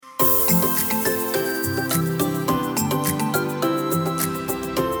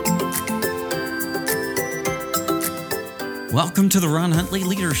Welcome to the Ron Huntley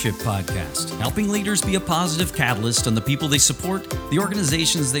Leadership Podcast, helping leaders be a positive catalyst on the people they support, the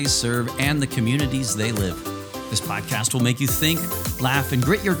organizations they serve, and the communities they live. This podcast will make you think, laugh, and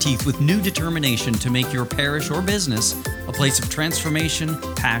grit your teeth with new determination to make your parish or business a place of transformation,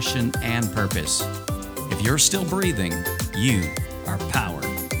 passion, and purpose. If you're still breathing, you are powered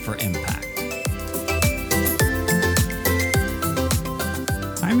for impact.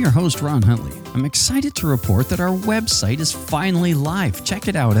 I'm your host, Ron Huntley. I'm excited to report that our website is finally live. Check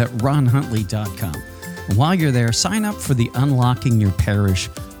it out at ronhuntley.com. And while you're there, sign up for the Unlocking Your Parish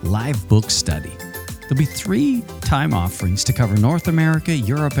live book study. There'll be 3 time offerings to cover North America,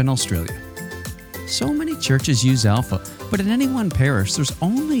 Europe, and Australia. So many churches use Alpha, but in any one parish, there's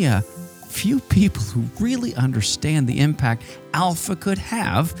only a few people who really understand the impact Alpha could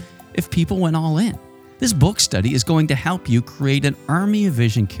have if people went all in. This book study is going to help you create an army of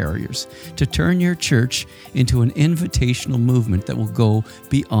vision carriers to turn your church into an invitational movement that will go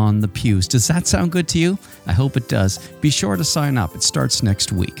beyond the pews. Does that sound good to you? I hope it does. Be sure to sign up. It starts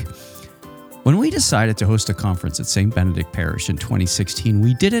next week. When we decided to host a conference at St. Benedict Parish in 2016,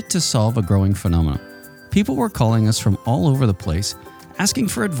 we did it to solve a growing phenomenon. People were calling us from all over the place, asking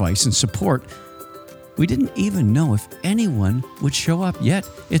for advice and support. We didn't even know if anyone would show up yet.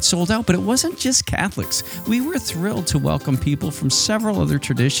 It sold out, but it wasn't just Catholics. We were thrilled to welcome people from several other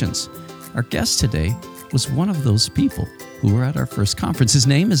traditions. Our guest today was one of those people who were at our first conference. His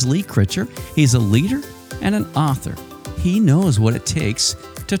name is Lee Critcher. He's a leader and an author. He knows what it takes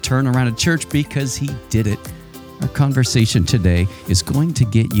to turn around a church because he did it. Our conversation today is going to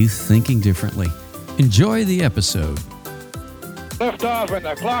get you thinking differently. Enjoy the episode. Lift off and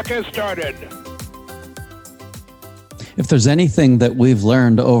the clock has started. If there's anything that we've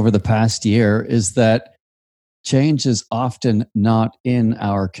learned over the past year is that change is often not in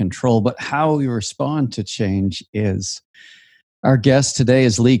our control, but how we respond to change is. Our guest today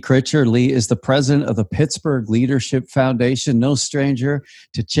is Lee Critcher. Lee is the president of the Pittsburgh Leadership Foundation, no stranger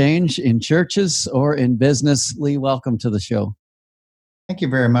to change in churches or in business. Lee, welcome to the show. Thank you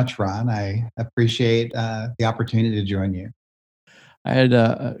very much, Ron. I appreciate the opportunity to join you. I had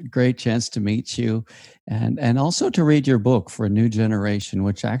a great chance to meet you and also to read your book For a New Generation,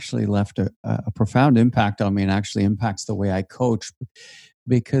 which actually left a profound impact on me and actually impacts the way I coach,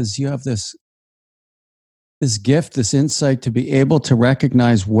 because you have this gift, this insight to be able to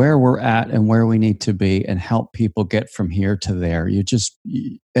recognize where we're at and where we need to be and help people get from here to there.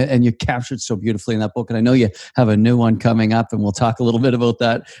 You captured so beautifully in that book. And I know you have a new one coming up, and we'll talk a little bit about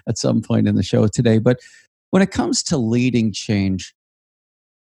that at some point in the show today. But when it comes to leading change,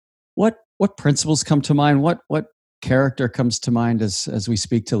 what principles come to mind? What character comes to mind as we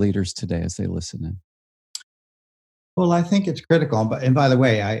speak to leaders today as they listen in? Well, I think it's critical. And by the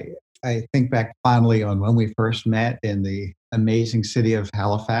way, I think back fondly on when we first met in the amazing city of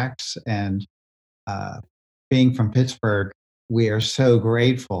Halifax, and being from Pittsburgh, we are so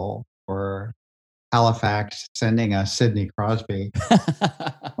grateful for Halifax sending us Sidney Crosby,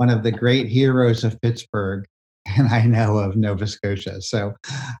 one of the great heroes of Pittsburgh, and I know of Nova Scotia. So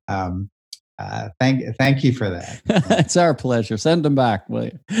thank you for that. It's our pleasure. Send him back, will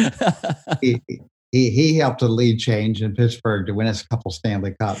you? He helped to lead change in Pittsburgh to win us a couple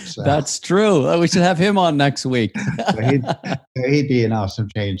Stanley Cups. So. That's true. We should have him on next week. So he'd be an awesome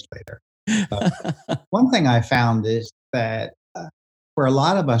change leader. One thing I found is that for a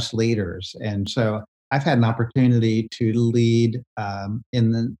lot of us leaders, and so I've had an opportunity to lead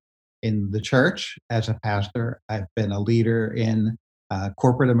in the church as a pastor. I've been a leader in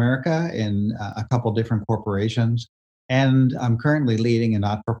corporate America in a couple different corporations, and I'm currently leading a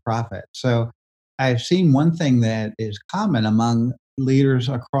not-for-profit. So I've seen one thing that is common among leaders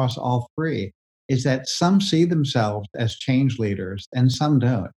across all 3 is that some see themselves as change leaders and some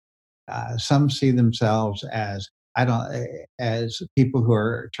don't. Some see themselves as people who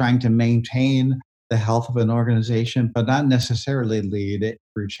are trying to maintain the health of an organization, but not necessarily lead it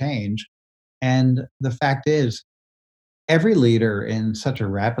through change. And the fact is, every leader in such a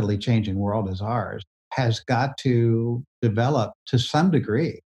rapidly changing world as ours has got to develop, to some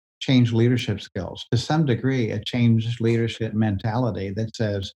degree, change leadership skills, to some degree, a change leadership mentality that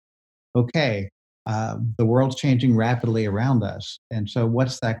says, okay, the world's changing rapidly around us. And so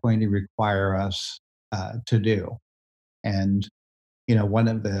what's that going to require us to do? And, one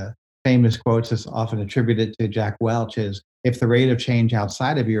of the famous quotes that's often attributed to Jack Welch is, if the rate of change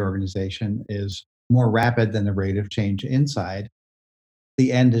outside of your organization is more rapid than the rate of change inside,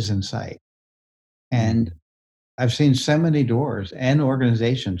 the end is in sight. And I've seen so many doors and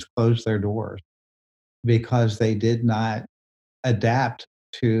organizations close their doors because they did not adapt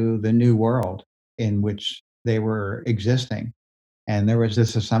to the new world in which they were existing. And there was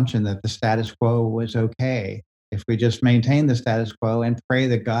this assumption that the status quo was okay if we just maintain the status quo and pray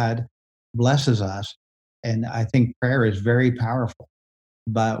that God blesses us. And I think prayer is very powerful,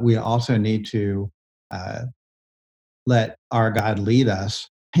 but we also need to uh, let our God lead us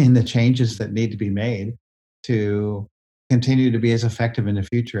in the changes that need to be made to continue to be as effective in the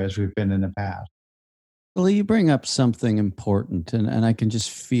future as we've been in the past. Well, you bring up something important, and I can just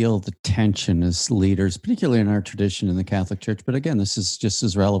feel the tension as leaders, particularly in our tradition in the Catholic Church. But again, this is just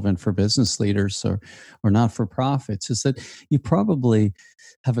as relevant for business leaders or not for profits, is that you probably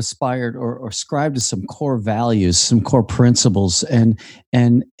have aspired or ascribed to some core values, some core principles, and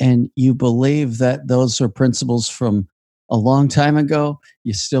you believe that those are principles from a long time ago.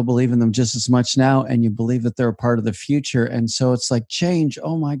 You still believe in them just as much now, and you believe that they're a part of the future. And so it's like change.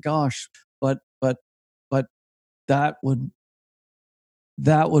 Oh my gosh. But that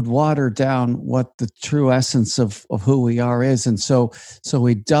would water down what the true essence of who we are is. And so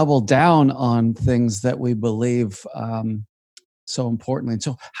we double down on things that we believe so importantly. And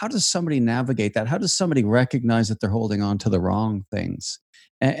so how does somebody navigate that? How does somebody recognize that they're holding on to the wrong things?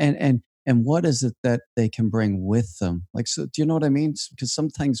 And what is it that they can bring with them? Like, so do you know what I mean? Because some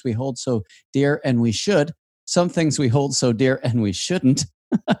things we hold so dear and we should, some things we hold so dear and we shouldn't.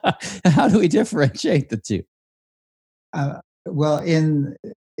 How do we differentiate the two? Well, in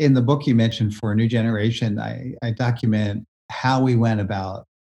the book you mentioned for a New Generation, I document how we went about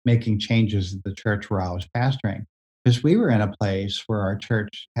making changes at the church where I was pastoring, because we were in a place where our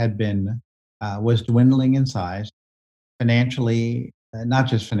church had been was dwindling in size financially, not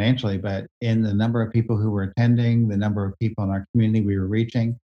just financially, but in the number of people who were attending, the number of people in our community we were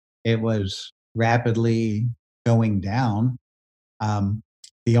reaching. It was rapidly going down. Um,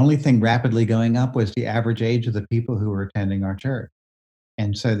 the only thing rapidly going up was the average age of the people who were attending our church.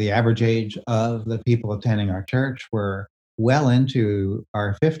 And so the average age of the people attending our church were well into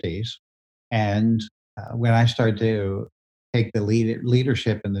our 50s. And when I started to take the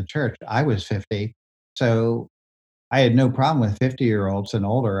leadership in the church, I was 50. So I had no problem with 50-year-olds and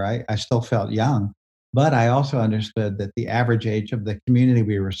older. I still felt young. But I also understood that the average age of the community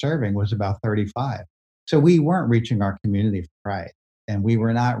we were serving was about 35. So we weren't reaching our community for Christ, and we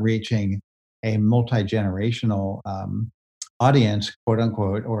were not reaching a multi generational audience, quote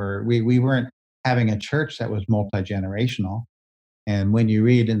unquote, or we weren't having a church that was multi generational. And when you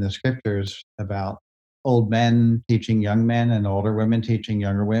read in the scriptures about old men teaching young men and older women teaching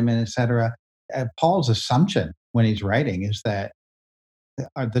younger women, etc., Paul's assumption when he's writing is that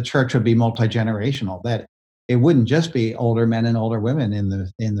the church would be multi generational. That it wouldn't just be older men and older women in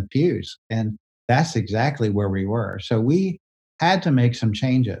the pews, and that's exactly where we were. So we had to make some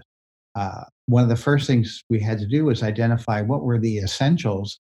changes. One of the first things we had to do was identify what were the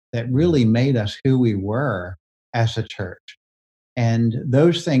essentials that really made us who we were as a church. And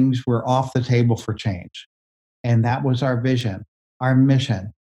those things were off the table for change. And that was our vision, our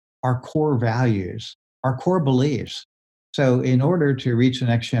mission, our core values, our core beliefs. So, in order to reach the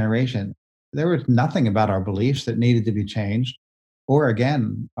next generation, there was nothing about our beliefs that needed to be changed, or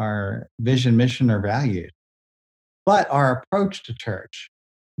again, our vision, mission, or values. But our approach to church,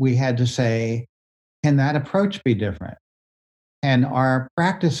 we had to say, can that approach be different? Can our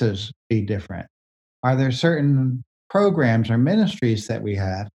practices be different? Are there certain programs or ministries that we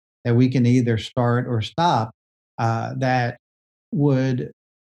have that we can either start or stop that would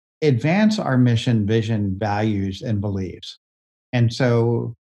advance our mission, vision, values, and beliefs? And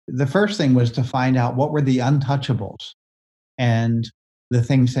so the first thing was to find out what were the untouchables and the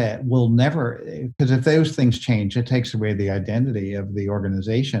things that will never, because if those things change, it takes away the identity of the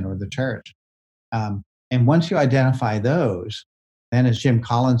organization or the church. And once you identify those, then as Jim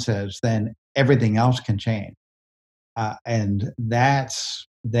Collins says, then everything else can change. And that's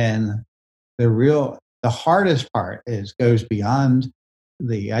then the hardest part goes beyond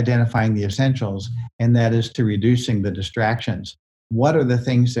the identifying the essentials, and that is to reducing the distractions. What are the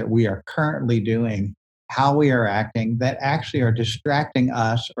things that we are currently doing, how we are acting that actually are distracting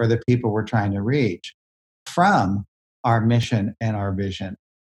us or the people we're trying to reach from our mission and our vision?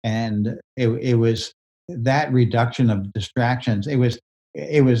 And it was that reduction of distractions. It was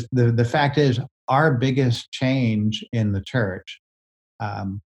the fact is our biggest change in the church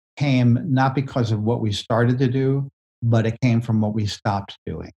came not because of what we started to do, but it came from what we stopped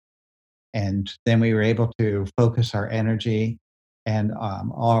doing. And then we were able to focus our energy and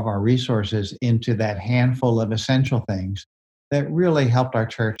all of our resources into that handful of essential things that really helped our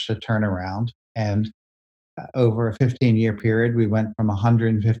church to turn around. And over a 15-year period, we went from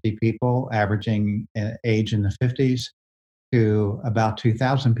 150 people averaging age in the 50s to about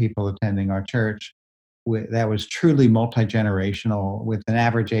 2,000 people attending our church that was truly multi-generational with an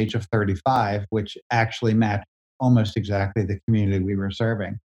average age of 35, which actually matched almost exactly the community we were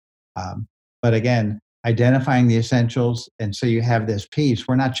serving. But again, identifying the essentials. And so you have this piece.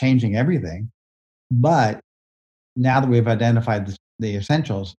 We're not changing everything, but now that we've identified the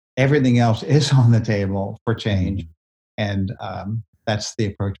essentials, everything else is on the table for change. And that's the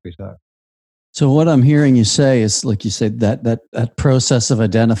approach we took. So what I'm hearing you say is, like you said, that process of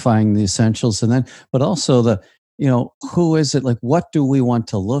identifying the essentials, and then, but also who is it? Like, what do we want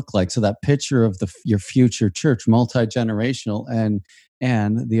to look like? So that picture of your future church, multi-generational,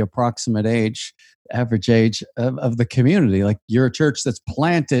 and the approximate average age of the community. Like, you're a church that's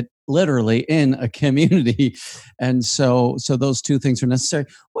planted literally in a community, and so those two things are necessary.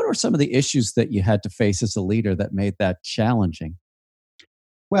 What were some of the issues that you had to face as a leader that made that challenging?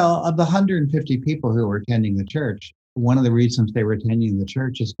 Well, of the 150 people who were attending the church, one of the reasons they were attending the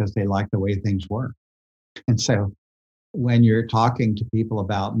church is because they liked the way things work. And so when you're talking to people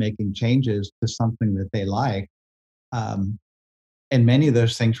about making changes to something that they like, and many of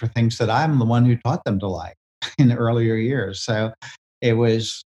those things were things that I'm the one who taught them to like in earlier years. So it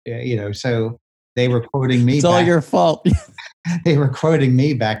was, so they were quoting me. It's all your fault. They were quoting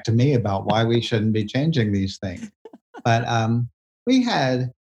me back to me about why we shouldn't be changing these things. But we had,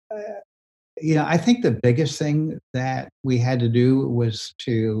 I think the biggest thing that we had to do was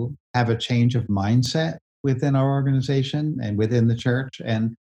to have a change of mindset within our organization and within the church.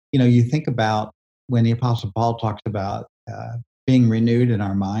 And, you think about when the Apostle Paul talks about being renewed in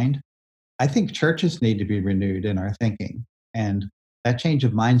our mind, I think churches need to be renewed in our thinking. And that change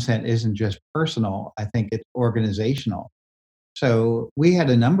of mindset isn't just personal, I think it's organizational. So we had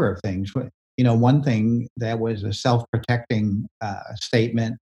a number of things. One thing that was a self-protecting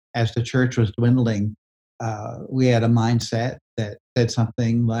statement as the church was dwindling, we had a mindset that said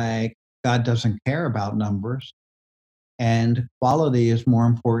something like, God doesn't care about numbers, and quality is more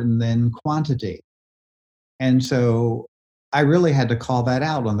important than quantity. And so I really had to call that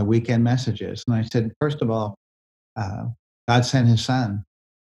out on the weekend messages. And I said, first of all, God sent his son,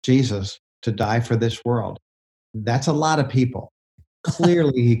 Jesus, to die for this world. That's a lot of people.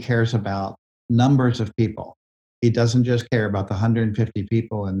 Clearly, he cares about numbers of people. He doesn't just care about the 150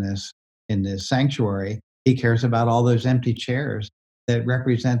 people in this sanctuary. He cares about all those empty chairs that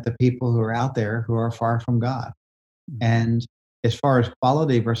represent the people who are out there who are far from God. And as far as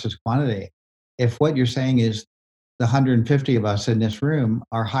quality versus quantity, if what you're saying is the 150 of us in this room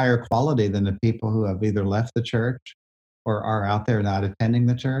are higher quality than the people who have either left the church or are out there not attending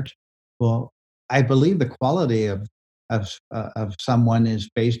the church, well, I believe the quality of someone is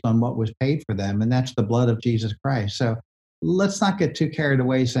based on what was paid for them, and that's the blood of Jesus Christ. So let's not get too carried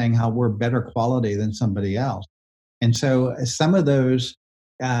away saying how we're better quality than somebody else. And so some of those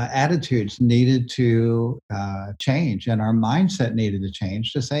attitudes needed to change, and our mindset needed to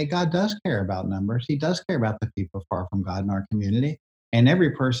change to say God does care about numbers. He does care about the people far from God in our community, and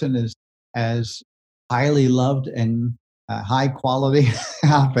every person is as highly loved and high quality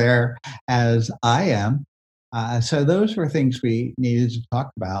out there as I am. So those were things we needed to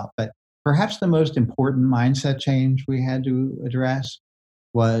talk about. But perhaps the most important mindset change we had to address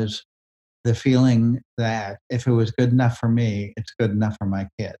was the feeling that if it was good enough for me, it's good enough for my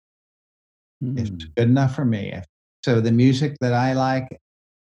kid. If it's good enough for me. So the music that I like,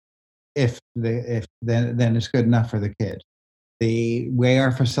 then it's good enough for the kid. The way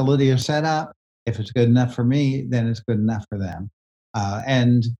our facility is set up, if it's good enough for me, then it's good enough for them.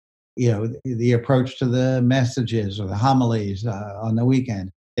 And the approach to the messages or the homilies on the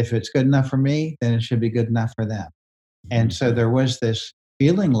weekend, if it's good enough for me, then it should be good enough for them. And so there was this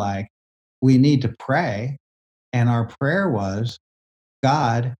feeling like we need to pray. And our prayer was,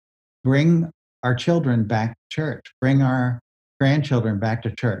 God, bring our children back to church, bring our grandchildren back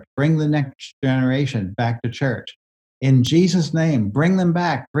to church, bring the next generation back to church. In Jesus' name, bring them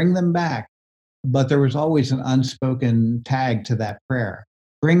back, bring them back. But there was always an unspoken tag to that prayer.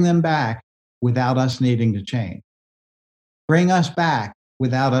 Bring them back without us needing to change. Bring us back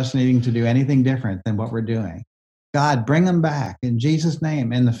without us needing to do anything different than what we're doing. God, bring them back in Jesus'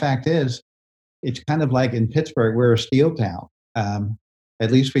 name. And the fact is, it's kind of like in Pittsburgh, we're a steel town.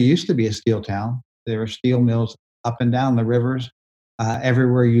 At least we used to be a steel town. There were steel mills up and down the rivers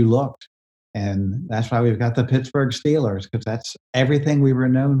everywhere you looked. And that's why we've got the Pittsburgh Steelers, because that's everything we were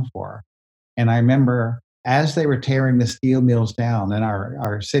known for. And I remember as they were tearing the steel mills down, and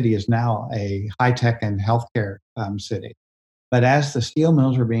our city is now a high-tech and healthcare city. But as the steel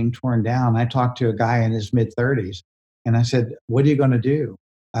mills were being torn down, I talked to a guy in his mid-30s, and I said, what are you going to do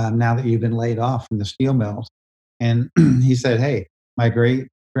now that you've been laid off from the steel mills? And he said, hey, my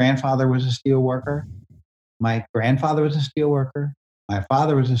great-grandfather was a steel worker. My grandfather was a steel worker. My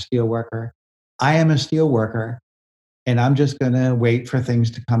father was a steel worker. I am a steel worker, and I'm just going to wait for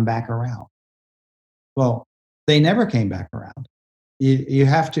things to come back around. Well, they never came back around. You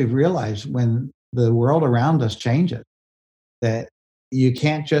have to realize when the world around us changes that you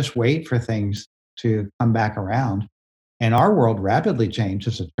can't just wait for things to come back around. And our world rapidly changed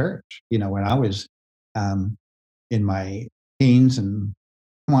as a church. When I was in my teens and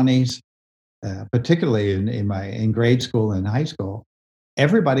 20s, particularly in grade school and high school,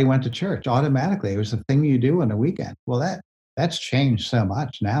 everybody went to church automatically. It was a thing you do on a weekend. Well, that's changed so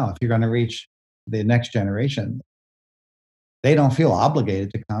much now. If you're going to reach the next generation, they don't feel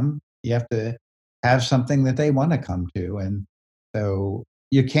obligated to come. You have to have something that they want to come to. And so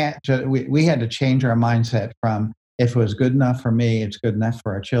you can't just, we had to change our mindset from if it was good enough for me, it's good enough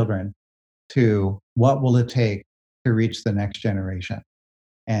for our children, to what will it take to reach the next generation?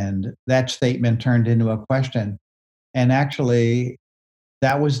 And that statement turned into a question. And actually,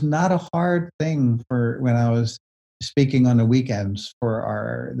 that was not a hard thing for when I was speaking on the weekends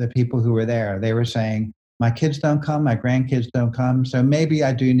for the people who were there. They were saying, my kids don't come, my grandkids don't come, so maybe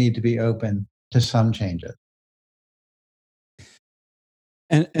I do need to be open to some changes.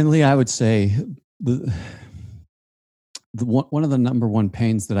 And Lee, I would say one of the number one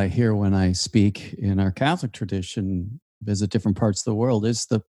pains that I hear when I speak in our Catholic tradition, visit different parts of the world, is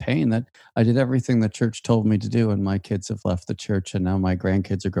the pain that I did everything the church told me to do, and my kids have left the church, and now my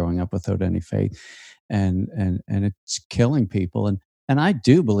grandkids are growing up without any faith, and it's killing people. And I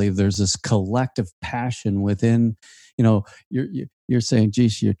do believe there's this collective passion within. You're saying,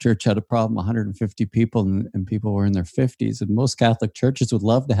 geez, your church had a problem, 150 people, and people were in their 50s. And most Catholic churches would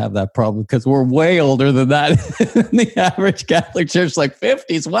love to have that problem because we're way older than that. The average Catholic church, like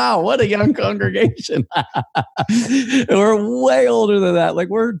 50s. Wow, what a young congregation. We're way older than that.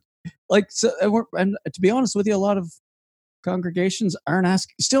 And to be honest with you, a lot of congregations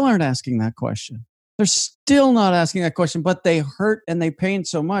still aren't asking that question. They're still not asking that question, but they hurt and they pain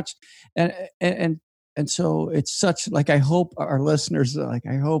so much. And so it's such, I hope our listeners, I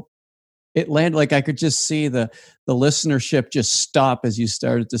hope it landed, I could just see the listenership just stop as you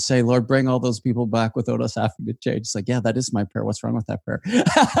started to say, Lord, bring all those people back without us having to change. It's yeah, that is my prayer. What's wrong with that prayer?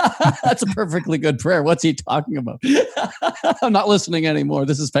 That's a perfectly good prayer. What's he talking about? I'm not listening anymore.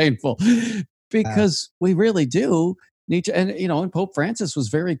 This is painful. Because we really do need to, and Pope Francis was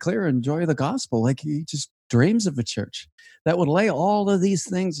very clear in Joy of the Gospel. He just dreams of a church that would lay all of these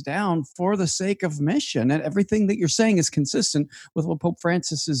things down for the sake of mission. And everything that you're saying is consistent with what Pope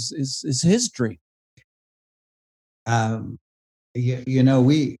Francis is his dream.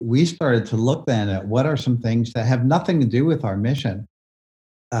 We started to look then at what are some things that have nothing to do with our mission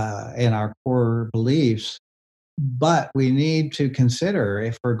and our core beliefs, but we need to consider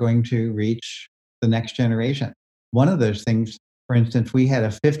if we're going to reach the next generation. One of those things, for instance, we had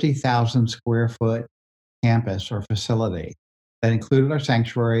a 50,000 square foot campus or facility that included our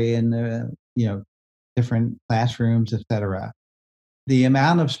sanctuary and different classrooms, etc. The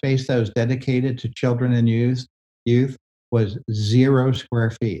amount of space that was dedicated to children and youth was 0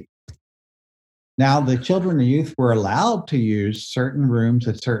 square feet. Now, the children and youth were allowed to use certain rooms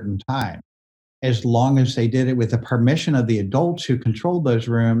at certain times, as long as they did it with the permission of the adults who controlled those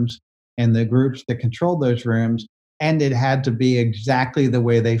rooms and the groups that controlled those rooms, and it had to be exactly the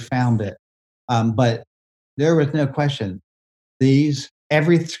way they found it. But there was no question.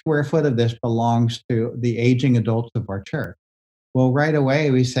 Every square foot of this belongs to the aging adults of our church. Well, right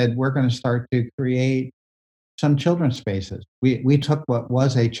away, we said, we're going to start to create some children's spaces. We took what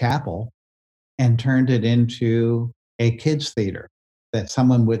was a chapel and turned it into a kids' theater that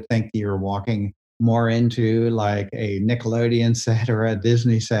someone would think you're walking more into, like a Nickelodeon set or a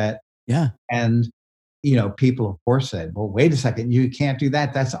Disney set. Yeah. And, people, of course, said, well, wait a second, you can't do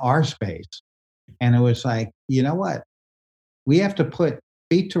that. That's our space. And it was like, you know what? We have to put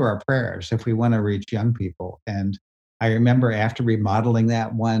feet to our prayers if we want to reach young people. And I remember after remodeling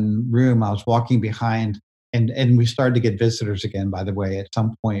that one room, I was walking behind, and we started to get visitors again, by the way, at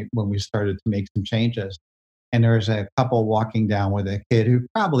some point when we started to make some changes. And there was a couple walking down with a kid who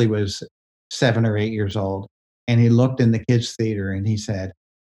probably was 7 or 8 years old. And he looked in the kids' theater and he said,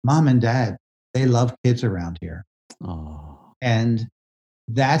 Mom and Dad, they love kids around here. Oh. And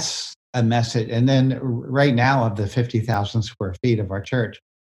that's a message. And then right now, of the 50,000 square feet of our church,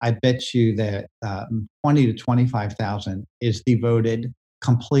 I bet you that 20 to 25,000 is devoted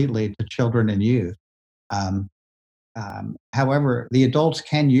completely to children and youth. However, the adults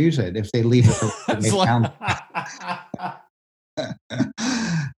can use it if they leave it the way they found it.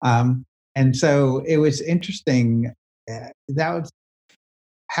 And so it was interesting. That was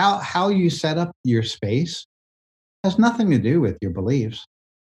how you set up your space has nothing to do with your beliefs.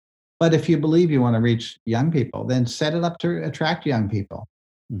 But if you believe you want to reach young people, then set it up to attract young people.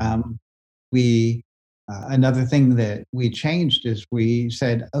 Mhm. Um, we Another thing that we changed is we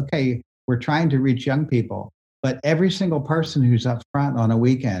said, okay, we're trying to reach young people, but every single person who's up front on a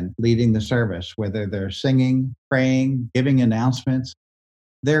weekend leading the service, whether they're singing, praying, giving announcements,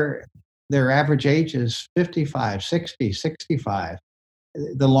 their their average age is 55, 60, 65.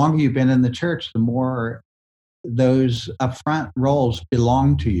 The longer you've been in the church, the more those upfront roles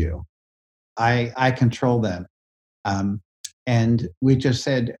belong to you. I control them. Um, and we just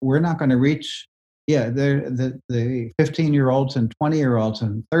said, we're not going to reach, yeah, the 15-year-olds and 20-year-olds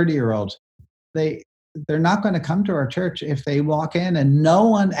and 30-year-olds. They, they're not going to come to our church if they walk in and no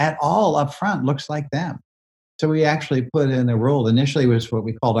one at all up front looks like them. So we actually put in a rule. Initially, was what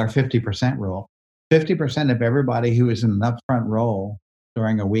we called our 50% rule. 50% of everybody who was in an upfront role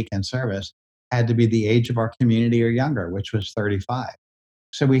during a weekend service had to be the age of our community or younger, which was 35.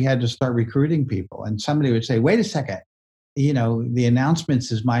 So we had to start recruiting people. And somebody would say, wait a second, the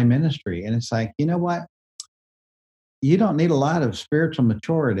announcements is my ministry. And it's like, you know what? You don't need a lot of spiritual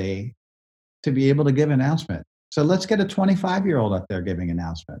maturity to be able to give announcement. So let's get a 25-year-old up there giving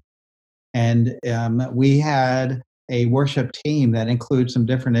announcement. And we had a worship team that includes some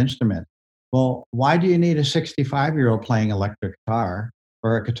different instruments. Well, why do you need a 65-year-old playing electric guitar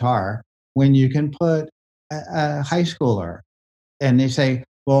or a guitar when you can put a high schooler? And they say,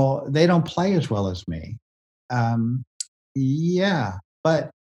 well, they don't play as well as me. Um, yeah, but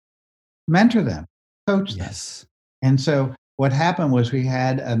mentor them, coach them. Yes. And so what happened was we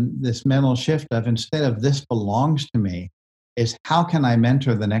had this mental shift of, instead of this belongs to me, is how can I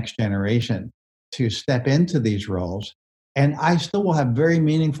mentor the next generation to step into these roles? And I still will have very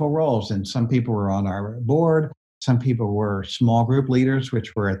meaningful roles. And some people were on our board, some people were small group leaders,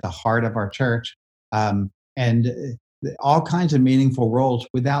 which were at the heart of our church, and all kinds of meaningful roles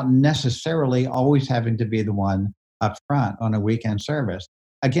without necessarily always having to be the one up front on a weekend service.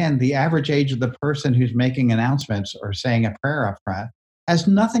 Again, the average age of the person who's making announcements or saying a prayer up front has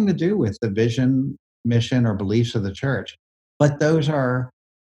nothing to do with the vision, mission, or beliefs of the church. But those are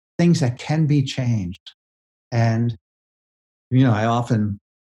things that can be changed. And, I often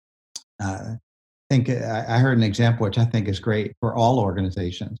think I heard an example, which I think is great for all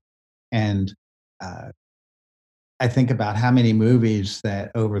organizations. And uh, I think about how many movies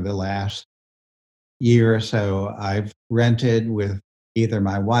that over the last year or so I've rented with either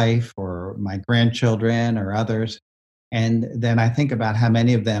my wife or my grandchildren or others. And then I think about how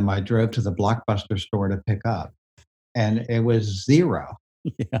many of them I drove to the Blockbuster store to pick up. And it was zero.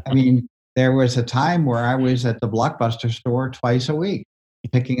 Yeah. I mean, there was a time where I was at the Blockbuster store twice a week,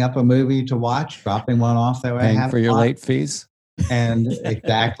 picking up a movie to watch, dropping one off that I Paying had for to your watch. late fees. And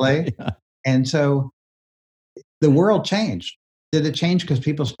exactly. Yeah. And so the world changed. Did it change because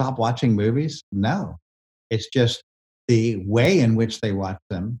people stopped watching movies? No. It's just the way in which they watch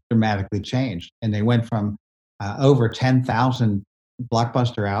them dramatically changed. And they went from over 10,000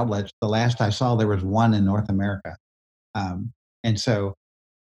 Blockbuster outlets. The last I saw, there was one in North America. And so,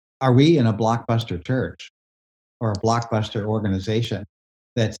 are we in a Blockbuster church or a Blockbuster organization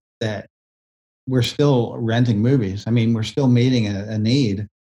that we're still renting movies? I mean, we're still meeting a need,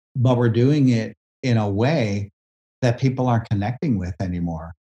 but we're doing it in a way that people aren't connecting with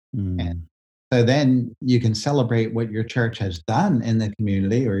anymore. And Mm. so then you can celebrate what your church has done in the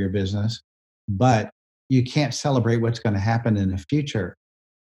community or your business, but you can't celebrate what's going to happen in the future.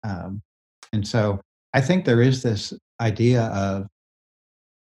 Um, and so I think there is this idea of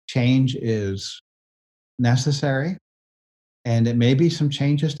change is necessary, and it may be some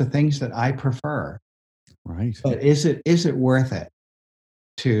changes to things that I prefer. Right. But is it worth it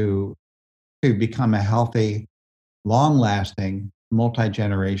to become a healthy, long lasting, multi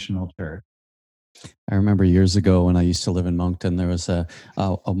generational church? I remember years ago when I used to live in Moncton, there was a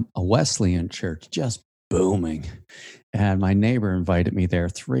Wesleyan church just booming. And my neighbor invited me there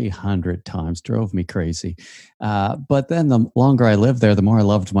 300 times, drove me crazy. But then the longer I lived there, the more I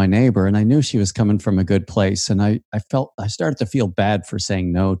loved my neighbor. And I knew she was coming from a good place. And I started to feel bad for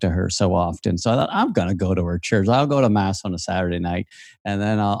saying no to her so often. So I thought, I'm going to go to her church. I'll go to Mass on a Saturday night. And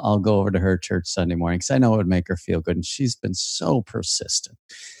then I'll go over to her church Sunday morning because I know it would make her feel good. And she's been so persistent.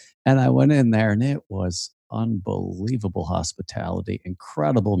 And I went in there and it was unbelievable hospitality,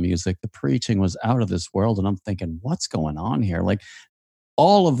 incredible music. The preaching was out of this world. And I'm thinking, what's going on here? Like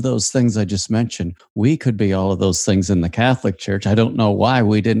all of those things I just mentioned, we could be all of those things in the Catholic Church. I don't know why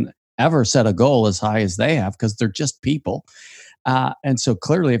we didn't ever set a goal as high as they have because they're just people. And so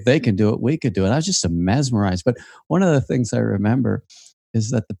clearly, if they can do it, we could do it. I was just mesmerized. But one of the things I remember is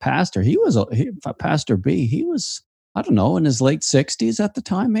that the pastor, Pastor B, he was I don't know, in his late 60s at the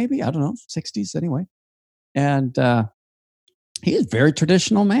time, maybe. I don't know, 60s anyway. And he is a very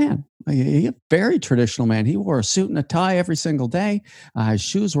traditional man. A very traditional man. He wore a suit and a tie every single day. His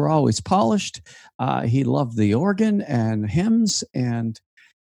shoes were always polished. He loved the organ and hymns, and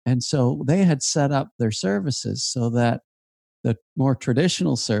so they had set up their services so that the more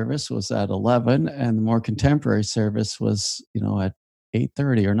traditional service was at 11, and the more contemporary service was, at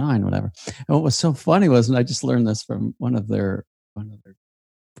 8:30 or 9, whatever. And what was so funny was, and I just learned this from one of their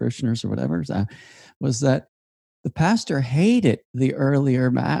parishioners or whatever, was that the pastor hated the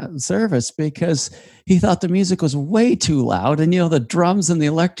earlier service because he thought the music was way too loud, and the drums and the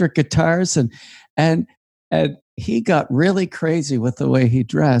electric guitars, and and he got really crazy with the way he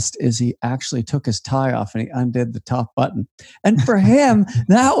dressed. Is he actually took his tie off and he undid the top button, and for him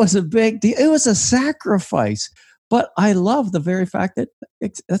that was a big deal. It was a sacrifice. But I love the very fact that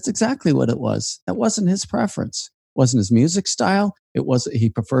that's exactly what it was. That wasn't his preference. It wasn't his music style. It was, he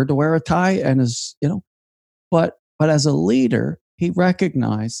preferred to wear a tie, and but as a leader, he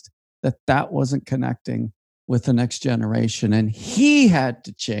recognized that that wasn't connecting with the next generation, and he had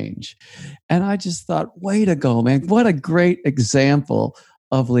to change. And I just thought, way to go, man. What a great example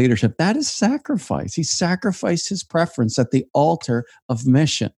of leadership. That is sacrifice. He sacrificed his preference at the altar of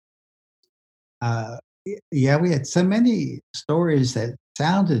mission. Yeah, we had so many stories that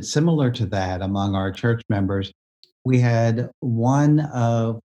sounded similar to that among our church members. We had one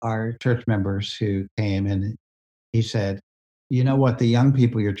of our church members who came and he said, "You know what? The young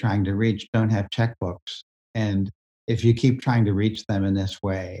people you're trying to reach don't have checkbooks. And if you keep trying to reach them in this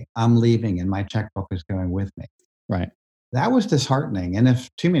way, I'm leaving and my checkbook is going with me." Right. That was disheartening. And if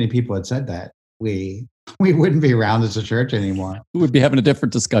too many people had said that, we we wouldn't be around as a church anymore. We would be having a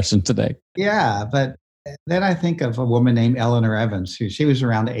different discussion today. Yeah, but then I think of a woman named Eleanor Evans, who she was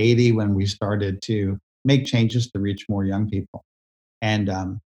around 80 when we started to make changes to reach more young people. And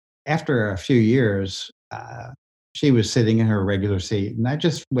after a few years, she was sitting in her regular seat, and I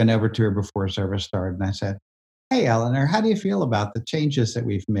just went over to her before service started, and I said, "Hey, Eleanor, how do you feel about the changes that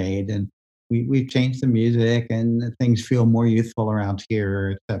we've made? And we've changed the music, and things feel more youthful around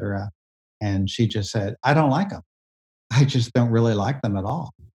here, et cetera." And she just said, "I don't like them. I just don't really like them at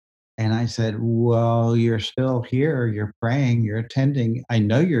all." And I said, "Well, you're still here, you're praying, you're attending. I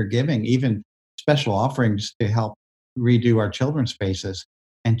know you're giving even special offerings to help redo our children's spaces."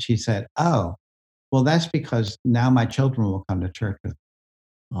 And she said, "Oh, well, that's because now my children will come to church with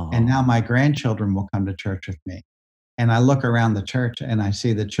me. And Oh, now my grandchildren will come to church with me." And I look around the church and I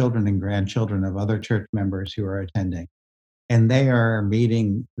see the children and grandchildren of other church members who are attending, and they are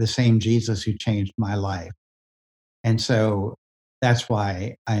meeting the same Jesus who changed my life. And so that's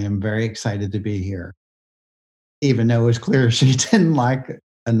why I am very excited to be here, even though it's clear she didn't like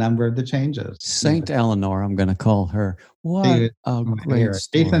a number of the changes. Saint Eleanor, I'm going to call her. She What was a my great hero. She's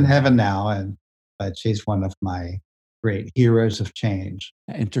in story. heaven now, and but she's one of my great heroes of change.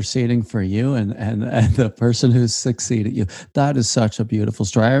 Interceding for you and the person who's succeeded you. That is such a beautiful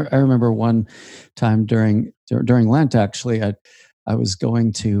story. I remember one time during Lent, actually, I was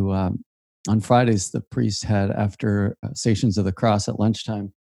going to, on Fridays, the priest had, after Stations of the Cross at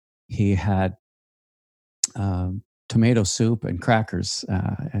lunchtime, he had tomato soup and crackers,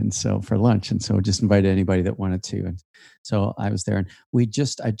 and so for lunch, and so just invited anybody that wanted to. And so I was there, and I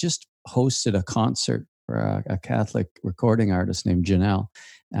just hosted a concert for a Catholic recording artist named Janelle.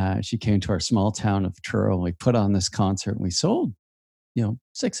 She came to our small town of Truro, and we put on this concert, and we sold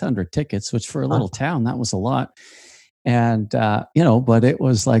 600 tickets, which for a Huh? little town, that was a lot. And but it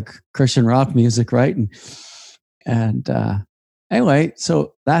was like Christian rock music, right? And anyway,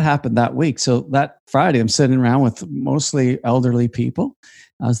 so that happened that week. So that Friday, I'm sitting around with mostly elderly people.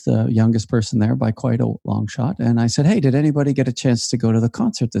 I was the youngest person there by quite a long shot. And I said, "Hey, did anybody get a chance to go to the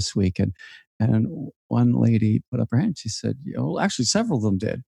concert this week?" And one lady put up her hand. She said, "Well, actually, several of them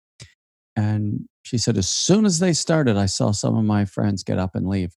did." And she said, "As soon as they started, I saw some of my friends get up and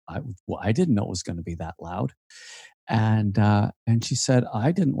leave. I didn't know it was going to be that loud." And she said,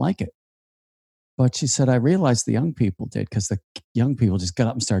 "I didn't like it." But she said, "I realized the young people did, because the young people just got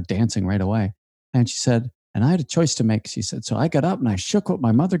up and started dancing right away." And she said, "And I had a choice to make." She said, "So I got up and I shook what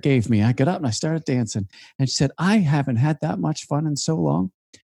my mother gave me. I got up and I started dancing." And she said, "I haven't had that much fun in so long."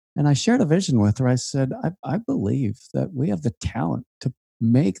 And I shared a vision with her. I said, I believe that we have the talent to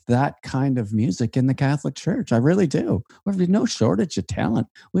make that kind of music in the Catholic Church. I really do. We have no shortage of talent.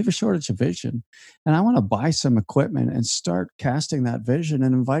 We have a shortage of vision. And I want to buy some equipment and start casting that vision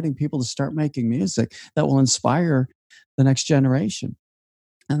and inviting people to start making music that will inspire the next generation.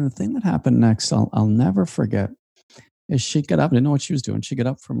 And the thing that happened next, I'll never forget, is she got up, didn't know what she was doing. She got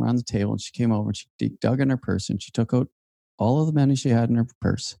up from around the table and she came over and she dug in her purse and she took out all of the money she had in her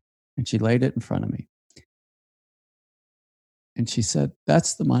purse and she laid it in front of me. And she said,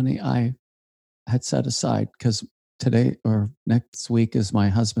 "That's the money I had set aside because today or next week is my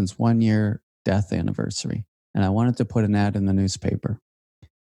husband's 1 year death anniversary. And I wanted to put an ad in the newspaper.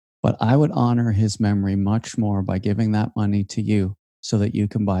 But I would honor his memory much more by giving that money to you so that you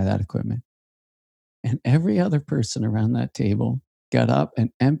can buy that equipment." And every other person around that table got up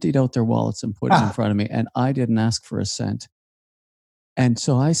and emptied out their wallets and put it in Ah, front of me. And I didn't ask for a cent. And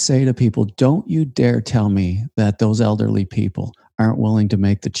so I say to people, don't you dare tell me that those elderly people aren't willing to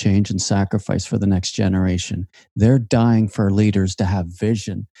make the change and sacrifice for the next generation. They're dying for leaders to have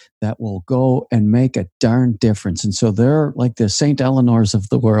vision that will go and make a darn difference. And so they're like the St. Eleanors of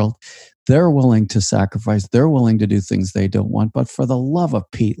the world. They're willing to sacrifice. They're willing to do things they don't want. But for the love of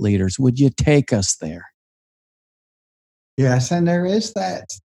Pete, leaders, would you take us there? yes, and there is that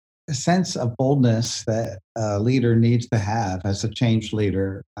sense of boldness that a leader needs to have as a change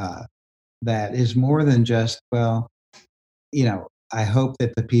leader, that is more than just, well, I hope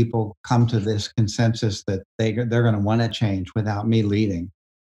that the people come to this consensus that they're going to want to change without me leading,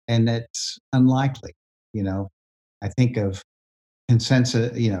 and it's unlikely. You know, I think of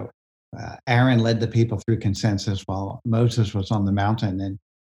consensus. Aaron led the people through consensus while Moses was on the mountain, and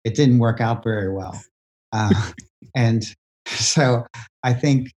it didn't work out very well. Uh, and so I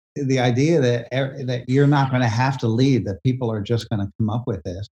think the idea that you're not going to have to lead, that people are just going to come up with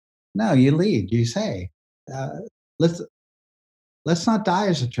this. No, you lead. You say, uh, let's let's not die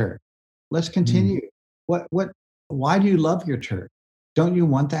as a church. Let's Mm, continue. What why do you love your church? Don't you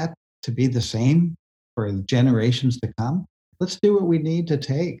want that to be the same for generations to come? Let's do what we need to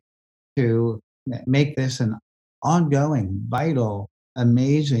take to make this an ongoing, vital,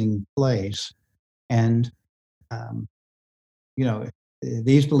 amazing place. And um, you know,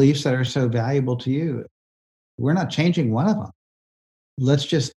 these beliefs that are so valuable to you, we're not changing one of them. Let's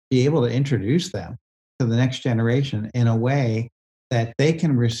just be able to introduce them to the next generation in a way that they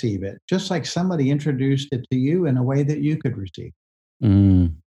can receive it, just like somebody introduced it to you in a way that you could receive.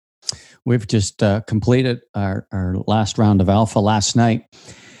 mm. We've just completed our last round of Alpha last night.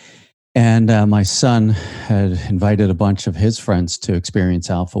 And my son had invited a bunch of his friends to experience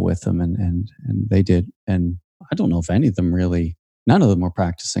Alpha with him, and they did. And I don't know if any of them really, none of them were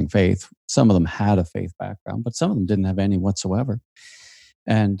practicing faith. Some of them had a faith background, but some of them didn't have any whatsoever.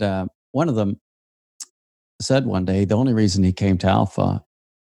 And one of them said one day, the only reason he came to Alpha,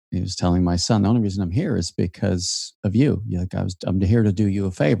 he was telling my son, the only reason I'm here is because of you. Like I'm here to do you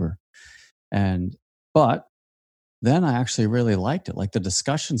a favor. And but then I actually really liked it. Like the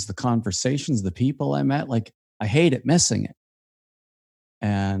discussions, the conversations, the people I met, like I hated missing it.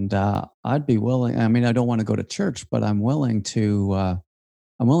 And I'd be willing. I mean, I don't want to go to church, but I'm willing to.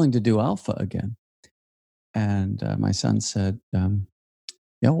 I'm willing to do Alpha again. And my son said,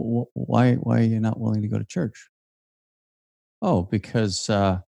 "Yeah, why are you not willing to go to church?" Oh, because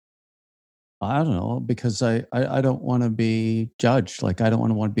I don't know. Because I don't want to be judged. Like I don't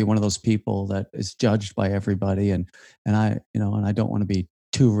want to be one of those people that is judged by everybody, and and I don't want to be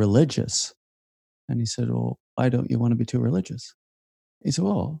too religious. And he said, "Well, why don't you want to be too religious?" He said,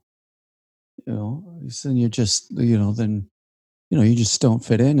 "Well, he said, you're just, then, you just don't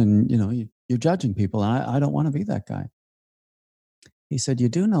fit in and, you're judging people. And I don't want to be that guy." He said, "You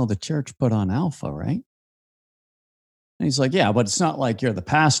do know the church put on Alpha, right?" And he's like, "Yeah, but it's not like you're the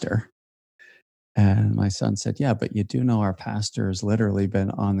pastor." And my son said, "Yeah, but you do know our pastor has literally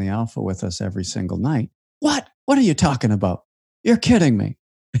been on the Alpha with us every single night." "What? What are you talking about? You're kidding me."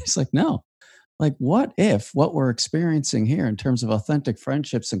 He's like, "No. Like, what if what we're experiencing here in terms of authentic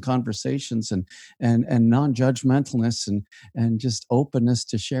friendships and conversations and non-judgmentalness and just openness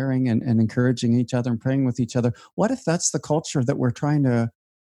to sharing and encouraging each other and praying with each other, what if that's the culture that we're trying to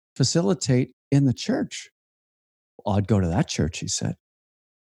facilitate in the church?" "Well, I'd go to that church," he said.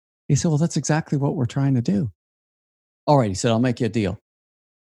 He said, "Well, that's exactly what we're trying to do." "All right," he said, "I'll make you a deal.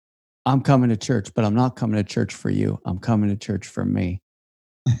 I'm coming to church, but I'm not coming to church for you. I'm coming to church for me."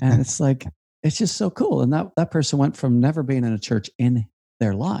 And it's like, it's just so cool. And that person went from never being in a church in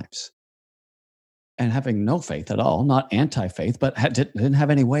their lives and having no faith at all, not anti faith, but didn't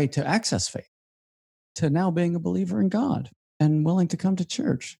have any way to access faith, to now being a believer in God and willing to come to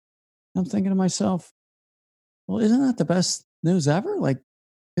church. I'm thinking to myself, well, isn't that the best news ever? Like,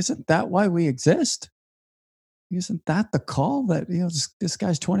 isn't that why we exist? Isn't that the call that, this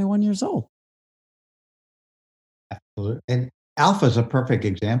guy's 21 years old? Absolutely. And alpha is a perfect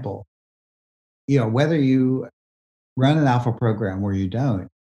example. Whether you run an alpha program or you don't,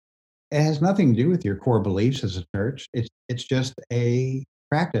 it has nothing to do with your core beliefs as a church. It's just a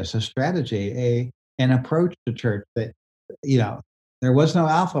practice, a strategy, an approach to church that, you know, there was no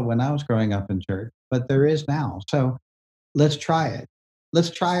alpha when I was growing up in church, but there is now. So let's try it. Let's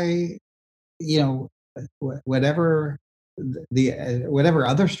try, you know, whatever whatever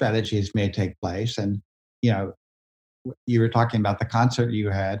other strategies may take place. And, you know, you were talking about the concert you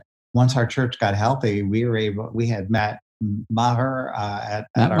had. Once our church got healthy, we had Matt Maher at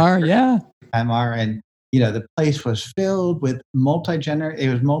Matt our Maher, church, yeah. Matt Maher, and the place was filled with it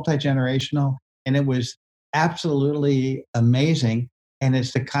was multi-generational, and it was absolutely amazing. And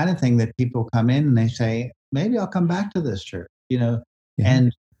it's the kind of thing that people come in and they say, maybe I'll come back to this church, Yeah.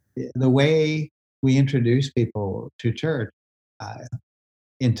 and the way we introduce people to church uh,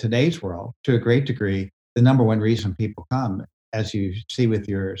 in today's world, to a great degree, the number one reason people come, as you see with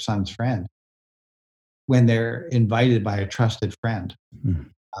your son's friend, when they're invited by a trusted friend. Mm.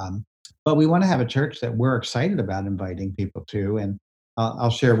 But we want to have a church that we're excited about inviting people to. And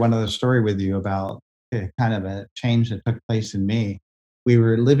I'll share one other story with you about kind of a change that took place in me. We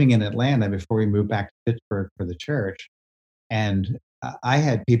were living in Atlanta before we moved back to Pittsburgh for the church. And I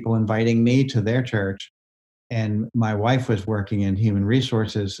had people inviting me to their church. And my wife was working in human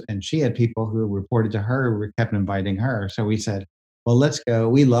resources, and she had people who reported to her who kept inviting her. So we said, well, let's go.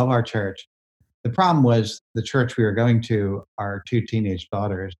 We love our church. The problem was the church we were going to, our two teenage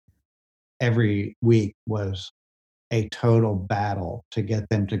daughters, every week was a total battle to get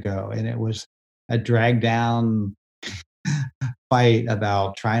them to go. And it was a drag down fight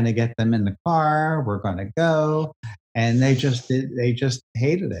about trying to get them in the car. We're going to go. And they just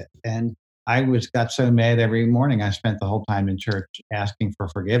hated it. And got so mad every morning. I spent the whole time in church asking for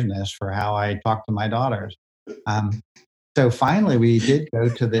forgiveness for how I talked to my daughters. So finally, we did go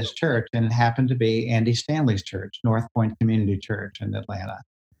to this church, and it happened to be Andy Stanley's church, North Point Community Church in Atlanta.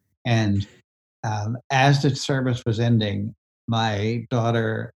 And as the service was ending, my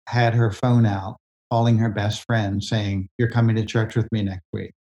daughter had her phone out, calling her best friend, saying, "You're coming to church with me next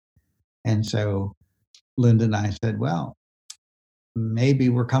week." And so Linda and I said, well, maybe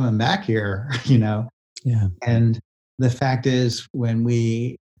we're coming back here, Yeah. And the fact is, when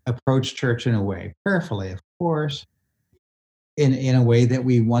we approach church in a way, prayerfully, of course, in a way that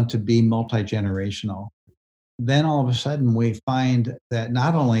we want to be multi-generational, then all of a sudden we find that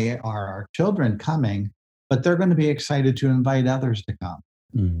not only are our children coming, but they're going to be excited to invite others to come.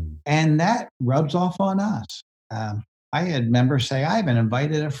 Mm. And that rubs off on us. I had members say, I haven't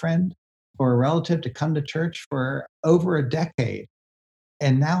invited a friend or a relative to come to church for over a decade.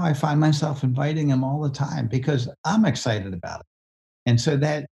 And now I find myself inviting them all the time because I'm excited about it. And so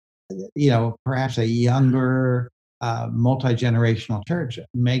that, perhaps a younger, multi-generational church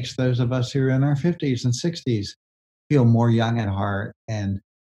makes those of us who are in our 50s and 60s feel more young at heart. And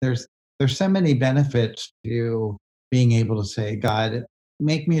there's so many benefits to being able to say, God,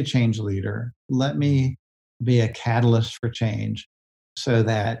 make me a change leader. Let me be a catalyst for change so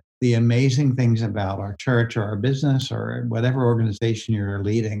that the amazing things about our church or our business or whatever organization you're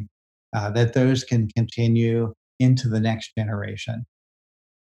leading, that those can continue into the next generation.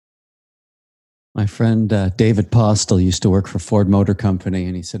 My friend David Postel used to work for Ford Motor Company,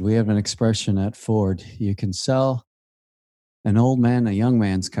 and he said, we have an expression at Ford: you can sell an old man a young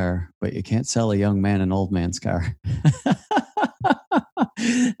man's car, but you can't sell a young man an old man's car.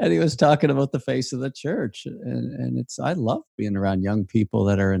 And he was talking about the face of the church, and I love being around young people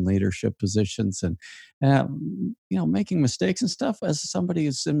that are in leadership positions and making mistakes and stuff. As somebody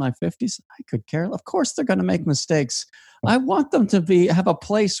who's in my 50s, I could care. Of course, they're going to make mistakes. I want them to have a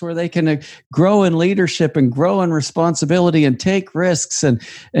place where they can grow in leadership and grow in responsibility and take risks and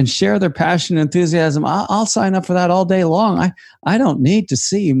share their passion and enthusiasm. I'll sign up for that all day long. I don't need to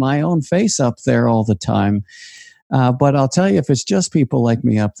see my own face up there all the time. But I'll tell you, if it's just people like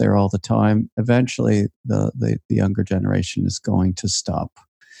me up there all the time, eventually the younger generation is going to stop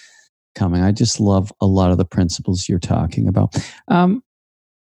coming. I just love a lot of the principles you're talking about. I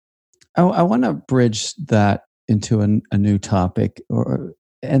want to bridge that into a new topic,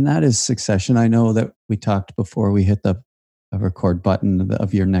 and that is succession. I know that we talked before we hit the record button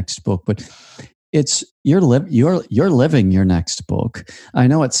of your next book, but it's you're living your next book. I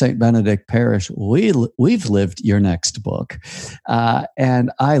know at St. Benedict Parish we've lived your next book,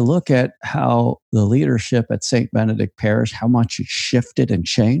 and I look at how the leadership at St. Benedict Parish, how much it shifted and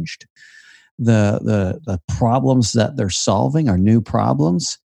changed. The problems that they're solving are new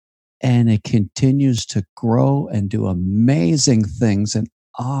problems, and it continues to grow and do amazing things. And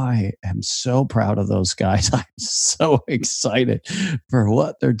I am so proud of those guys. I'm so excited for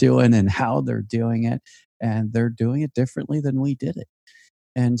what they're doing and how they're doing it. And they're doing it differently than we did it.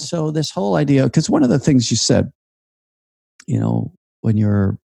 And so this whole idea, because one of the things you said, when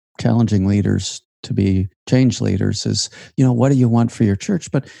you're challenging leaders to be change leaders is, what do you want for your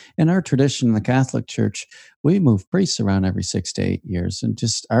church? But in our tradition, in the Catholic Church, we move priests around every 6 to 8 years and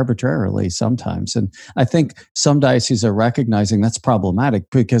just arbitrarily sometimes. And I think some dioceses are recognizing that's problematic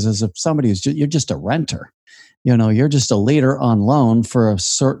because as if somebody you're just a renter. You're just a leader on loan for a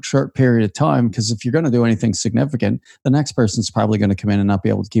short period of time, because if you're going to do anything significant, the next person's probably going to come in and not be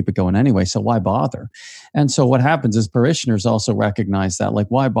able to keep it going anyway. So why bother? And so what happens is parishioners also recognize that, like,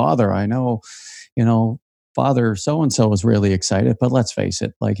 why bother? I know, Father so-and-so was really excited, but let's face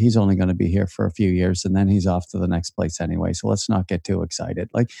it, like, he's only going to be here for a few years and then he's off to the next place anyway. So let's not get too excited.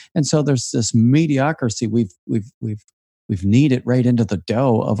 And so there's this mediocrity we've kneaded right into the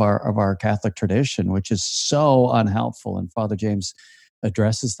dough of our Catholic tradition, which is so unhelpful. And Father James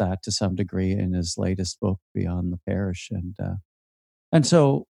addresses that to some degree in his latest book, Beyond the Parish, and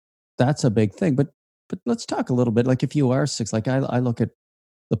so that's a big thing. But let's talk a little bit. Like, if you are six, like I look at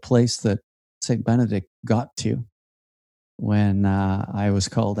the place that Saint Benedict got to when I was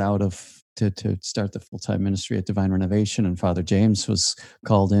called out to start the full-time ministry at Divine Renovation, and Father James was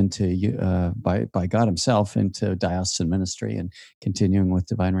called into by God himself into diocesan ministry and continuing with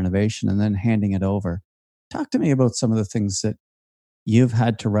Divine Renovation and then handing it over. Talk to me about some of the things that you've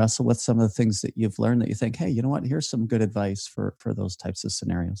had to wrestle with, some of the things that you've learned that you think, hey, you know what, here's some good advice for those types of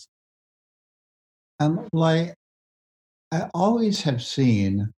scenarios. Like, I always have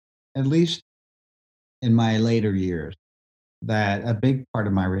seen, at least in my later years, that a big part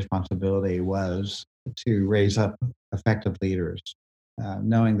of my responsibility was to raise up effective leaders,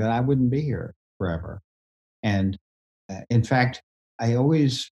 knowing that I wouldn't be here forever. And in fact, I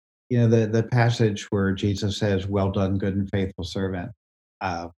always, the passage where Jesus says, "Well done, good and faithful servant."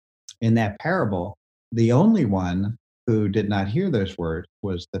 Uh, in that parable, the only one who did not hear those words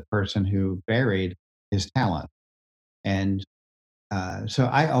was the person who buried his talent. And so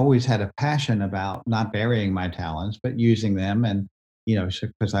I always had a passion about not burying my talents, but using them. And,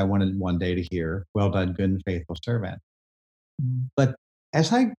 because I wanted one day to hear, "Well done, good and faithful servant." But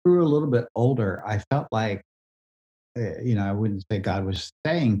as I grew a little bit older, I felt like, I wouldn't say God was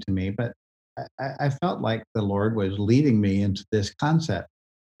saying to me, but I felt like the Lord was leading me into this concept.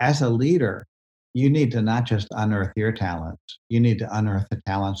 As a leader, you need to not just unearth your talents, you need to unearth the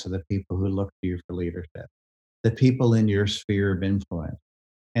talents of the people who look to you for leadership, the people in your sphere of influence.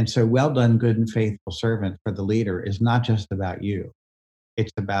 And so, well done, good and faithful servant for the leader is not just about you,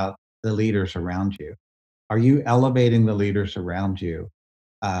 it's about the leaders around you. Are you elevating the leaders around you?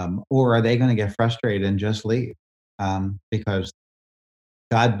 Or are they going to get frustrated and just leave? Because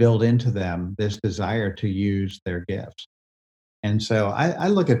God built into them this desire to use their gifts. And so I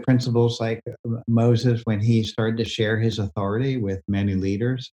look at principles like Moses when he started to share his authority with many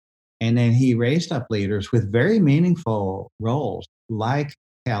leaders. And then he raised up leaders with very meaningful roles, like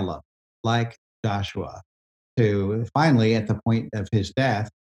Caleb, like Joshua, to finally, at the point of his death,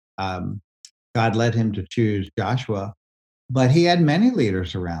 um, God led him to choose Joshua, but he had many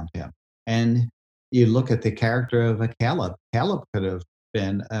leaders around him. And you look at the character of a Caleb. Caleb could have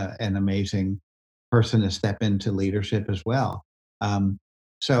been an amazing person to step into leadership as well. Um,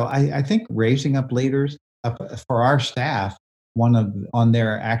 so I think raising up leaders for our staff, on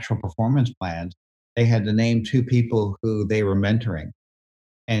their actual performance plans, they had to name two people who they were mentoring,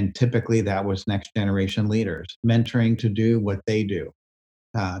 and typically that was next generation leaders mentoring to do what they do.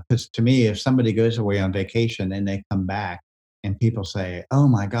 Because to me, if somebody goes away on vacation and they come back and people say, "Oh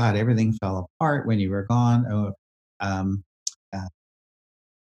my God, everything fell apart when you were gone. Um, uh,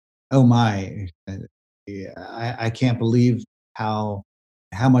 oh my, yeah, I can't believe how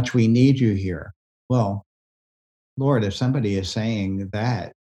how much we need you here." Well, Lord, if somebody is saying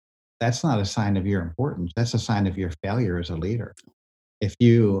that, that's not a sign of your importance. That's a sign of your failure as a leader. If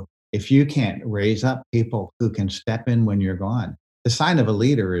you can't raise up people who can step in when you're gone, the sign of a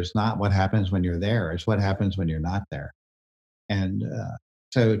leader is not what happens when you're there; it's what happens when you're not there. And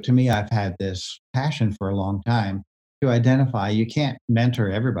so, to me, I've had this passion for a long time to identify you can't mentor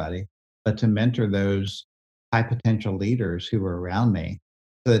everybody, but to mentor those high potential leaders who are around me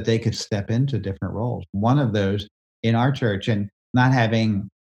so that they could step into different roles. One of those in our church, and not having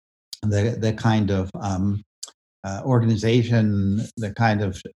the kind of organization, the kind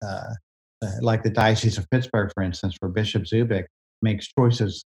of like the Diocese of Pittsburgh, for instance, where Bishop Zubik makes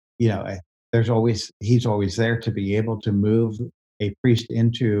choices. He's always there to be able to move a priest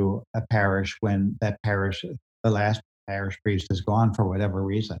into a parish when that parish, the last parish priest, is gone for whatever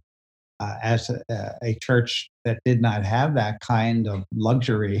reason. As a church that did not have that kind of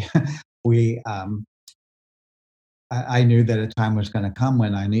luxury, we I knew that a time was going to come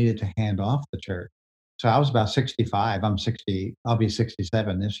when I needed to hand off the church. So I was about 65. I'm 60. I'll be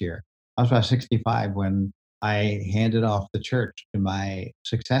 67 this year. I was about 65 when I handed off the church to my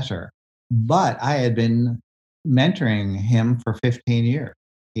successor. But I had been mentoring him for 15 years.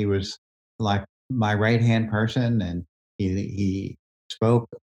 He was like my right hand person, and he spoke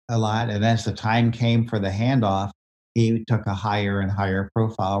a lot. And as the time came for the handoff, he took a higher and higher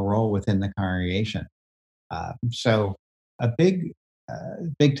profile role within the congregation. So a big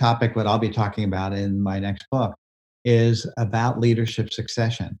topic, what I'll be talking about in my next book, is about leadership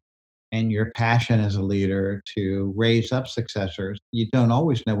succession and your passion as a leader to raise up successors. You don't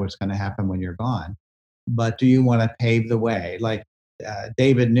always know what's going to happen when you're gone, but do you want to pave the way? Like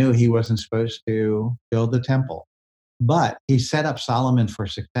David knew he wasn't supposed to build the temple, but he set up Solomon for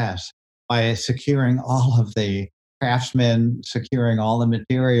success by securing all of the craftsmen, securing all the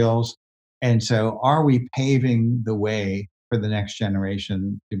materials. And so, are we paving the way for the next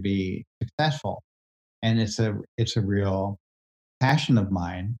generation to be successful? And it's a real passion of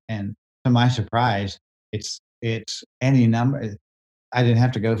mine. And to my surprise, it's any number. I didn't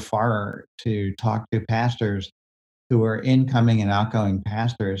have to go far to talk to pastors who are incoming and outgoing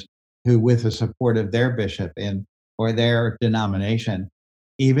pastors who, with the support of their bishop and or their denomination,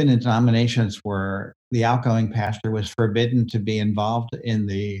 even in denominations where the outgoing pastor was forbidden to be involved in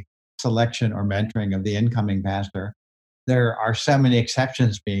the selection or mentoring of the incoming pastor, there are so many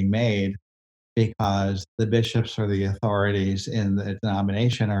exceptions being made because the bishops or the authorities in the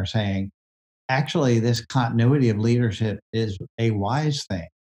denomination are saying, actually, this continuity of leadership is a wise thing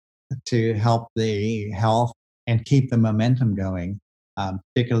to help the health and keep the momentum going,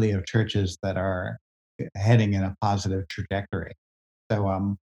 particularly of churches that are heading in a positive trajectory.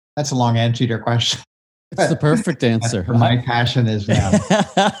 So that's a long answer to your question. It's the perfect answer. Where my passion is now.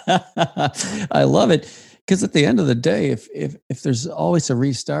 I love it. Because at the end of the day, if there's always a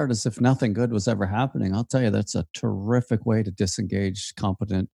restart as if nothing good was ever happening, I'll tell you that's a terrific way to disengage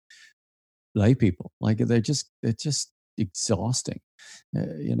competent lay people. Like it's just exhausting.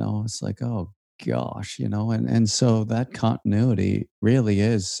 It's like, oh gosh, and so that continuity really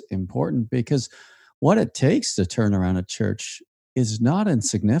is important because what it takes to turn around a church is not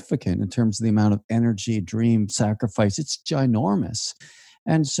insignificant in terms of the amount of energy, dream, sacrifice. It's ginormous.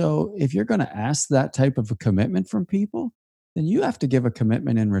 And so if you're going to ask that type of a commitment from people, then you have to give a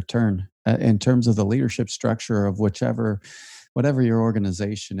commitment in return in terms of the leadership structure of whatever your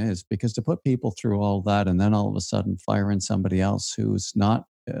organization is, because to put people through all that and then all of a sudden fire in somebody else who's not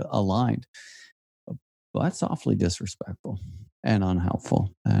aligned, well, that's awfully disrespectful and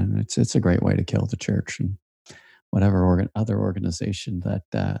unhelpful. And it's a great way to kill the church and whatever other organization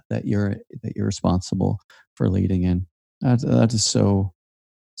that you're responsible for leading in. That is so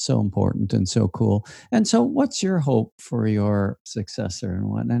important and so cool. And so what's your hope for your successor and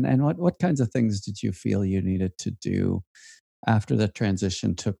what kinds of things did you feel you needed to do after the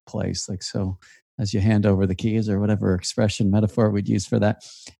transition took place? Like, so as you hand over the keys or whatever expression, metaphor we'd use for that,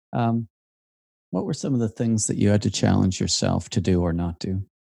 what were some of the things that you had to challenge yourself to do or not do?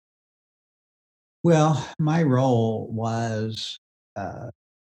 Well, my role was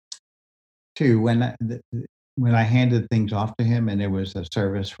to when I handed things off to him, and it was a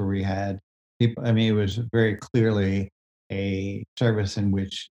service where we had people. I mean, it was very clearly a service in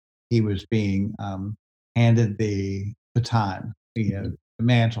which he was being handed the baton, the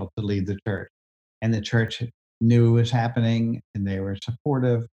mantle to lead the church, and the church knew it was happening, and they were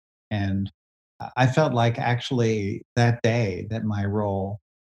supportive. And I felt like actually that day that my role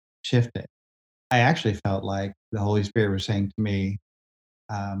shifted. I actually felt like the Holy Spirit was saying to me,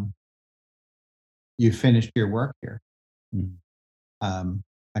 um, "You finished your work here. Mm.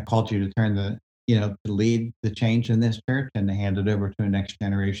 I called you to to lead the change in this church and to hand it over to a next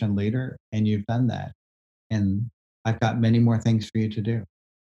generation leader, and you've done that. And I've got many more things for you to do."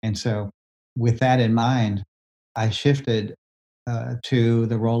 And so, with that in mind, I shifted to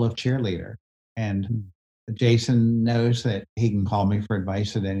the role of cheerleader. And Mm. Jason knows that he can call me for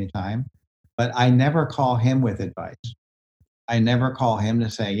advice at any time, but I never call him with advice. I never call him to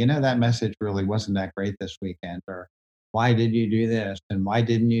say, that message really wasn't that great this weekend, or why did you do this? And why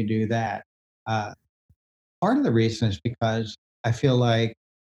didn't you do that? Uh, Part of the reason is because I feel like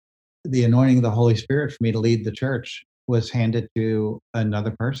the anointing of the Holy Spirit for me to lead the church was handed to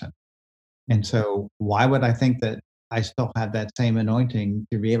another person. And so, why would I think that I still have that same anointing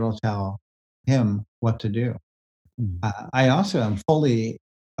to be able to tell him what to do? Mm. I also am fully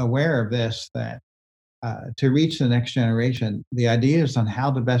aware of this that to reach the next generation, the ideas on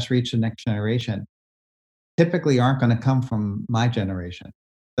how to best reach the next generation typically aren't going to come from my generation.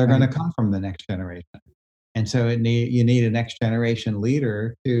 They're going to Right. come from the next generation. And so you need a next generation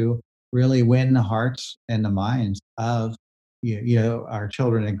leader to really win the hearts and the minds of our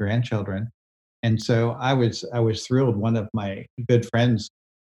children and grandchildren. And so I was thrilled. One of my good friends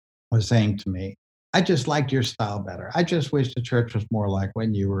was saying to me, "I just liked your style better. I just wish the church was more like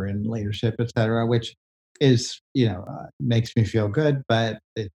when you were in leadership, et cetera," which is, makes me feel good, but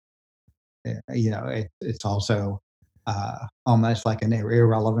it's also almost like an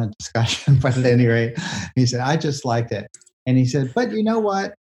irrelevant discussion. But at any rate, he said, "I just liked it." And he said, "But you know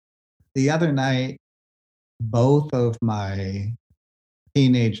what? The other night, both of my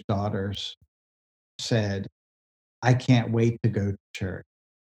teenage daughters said, 'I can't wait to go to church.'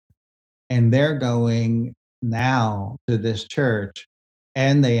 And they're going now to this church,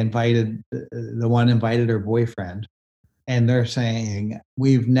 and they invited the one invited her boyfriend, and they're saying,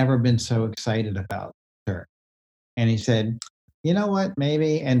 'We've never been so excited about church.'" And he said, "You know what?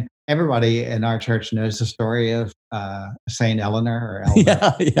 Maybe." And everybody in our church knows the story of Saint Eleanor or Elder.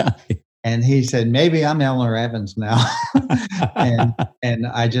 Yeah, yeah. And he said, "Maybe I'm Eleanor Evans now, and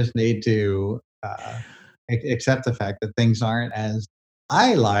I just need to accept the fact that things aren't as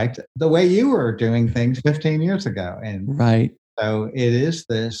I liked the way you were doing things 15 years ago." And Right. so it is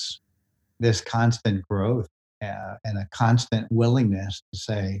this constant growth and a constant willingness to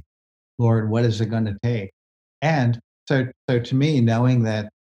say, "Lord, what is it going to take?" And so to me, knowing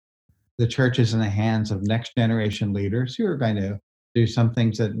that the church is in the hands of next generation leaders who are going to do some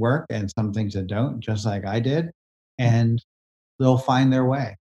things that work and some things that don't, just like I did, and they'll find their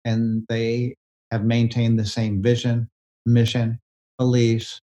way. And they have maintained the same vision, mission,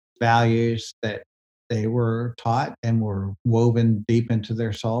 beliefs, values that they were taught and were woven deep into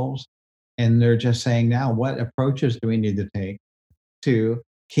their souls. And they're just saying now, what approaches do we need to take to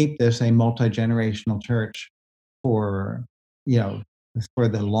keep this a multi-generational church for, you know, for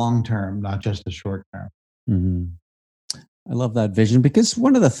the long term, not just the short term. Mhm. I love that vision because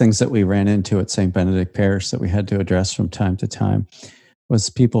one of the things that we ran into at St. Benedict Parish that we had to address from time to time was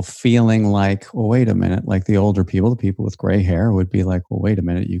people feeling like, well, wait a minute, like the older people, the people with gray hair would be like, well, wait a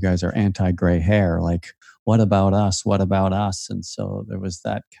minute, you guys are anti-gray hair. Like, what about us? What about us? And so there was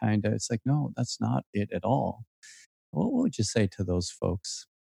that kind of, it's like, no, that's not it at all. What would you say to those folks?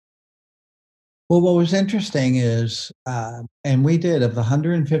 Well, what was interesting is, and we did, of the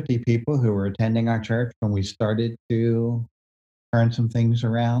 150 people who were attending our church when we started to turn some things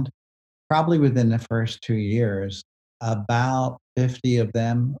around, probably within the first 2 years, about 50 of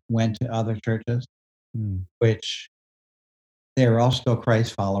them went to other churches, Mm. which they were all still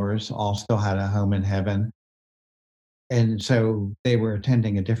Christ followers, all still had a home in heaven. And so they were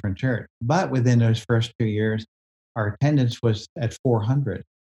attending a different church. But within those first 2 years, our attendance was at 400.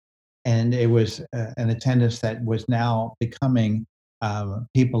 And it was an attendance that was now becoming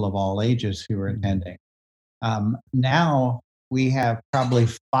people of all ages who were attending. Now we have probably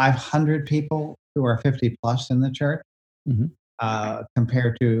 500 people who are 50 plus in the church, Mhm.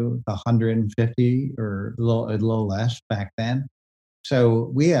 compared to the 150 or a little less back then. So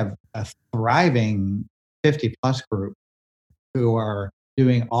we have a thriving 50 plus group who are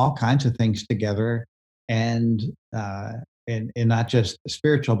doing all kinds of things together, and in not just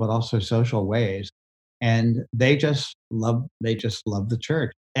spiritual but also social ways. And they just love the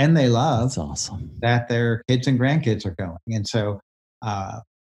church, and they love That's awesome. that their kids and grandkids are going. And so uh,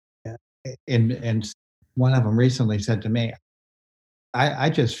 and one of them recently said to me, I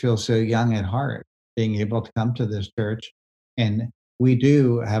just feel so young at heart being able to come to this church. And we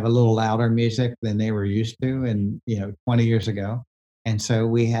do have a little louder music than they were used to, and 20 years ago. And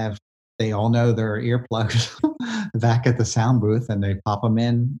so they all know their earplugs back at the sound booth, and they pop them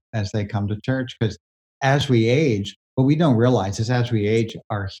in as they come to church. Because as we age, what we don't realize is as we age,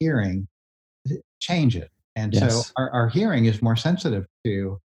 our hearing changes. And so Yes. our hearing is more sensitive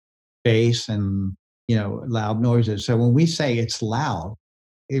to bass and loud noises. So when we say it's loud,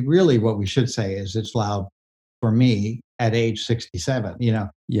 it really what we should say is it's loud for me at age 67.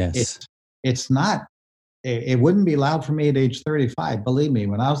 Yes. It's not. It wouldn't be loud for me at age 35. Believe me,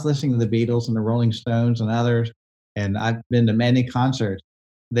 when I was listening to the Beatles and the Rolling Stones and others, and I've been to many concerts,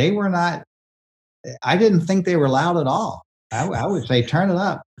 they were not. I didn't think they were loud at all. I would say turn it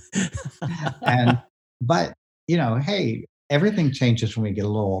up. And but hey, everything changes when we get a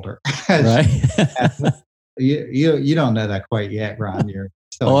little older. Right. You don't know that quite yet, Ron. You're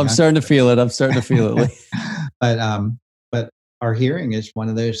still Oh, I'm young. starting to feel it. I'm starting to feel it. But our hearing is one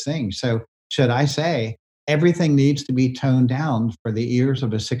of those things. So should I say everything needs to be toned down for the ears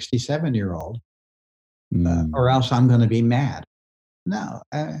of a 67-year-old, Mm. or else I'm going to be mad? No,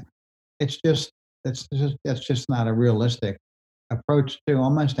 it's just that's just not a realistic approach to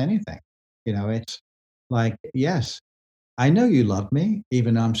almost anything. It's like, yes, I know you love me,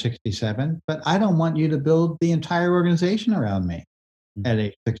 even though I'm 67, but I don't want you to build the entire organization around me at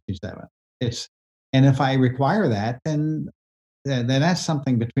age 67. It's, and if I require that, then that's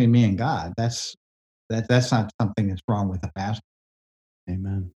something between me and God. That's not something that's wrong with the pastor.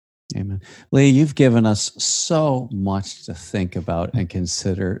 Amen. Amen. Lee, you've given us so much to think about and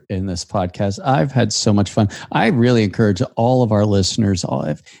consider in this podcast. I've had so much fun. I really encourage all of our listeners,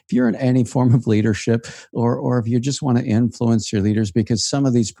 if you're in any form of leadership or if you just want to influence your leaders, because some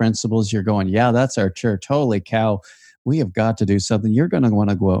of these principles you're going, yeah, that's our church. Holy cow. We have got to do something. You're going to want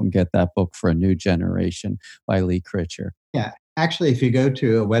to go out and get that book For a New Generation by Lee Critcher. Yeah. Actually, if you go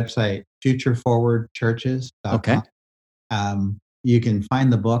to a website, futureforwardchurches.com, Okay. You can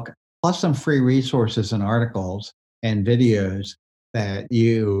find the book plus some free resources and articles and videos that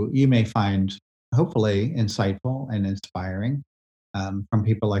you may find hopefully insightful and inspiring, from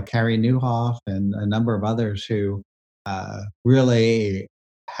people like Carrie Newhoff and a number of others who really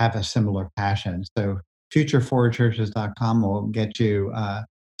have a similar passion. So futureforwardchurches.com will get you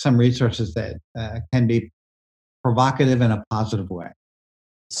some resources that can be provocative in a positive way.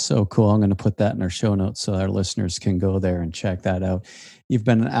 So cool. I'm going to put that in our show notes so our listeners can go there and check that out. You've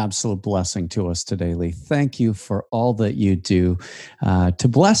been an absolute blessing to us today, Lee. Thank you for all that you do to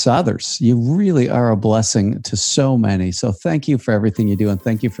bless others. You really are a blessing to so many. So thank you for everything you do, and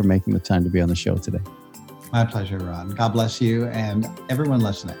thank you for making the time to be on the show today. My pleasure, Ron. God bless you and everyone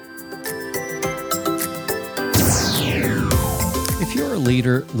listening. If you're a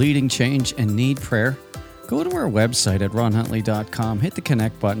leader leading change and need prayer, go to our website at ronhuntley.com, hit the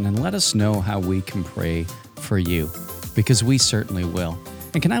connect button, and let us know how we can pray for you, because we certainly will.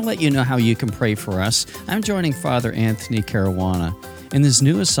 And can I let you know how you can pray for us? I'm joining Father Anthony Caruana in his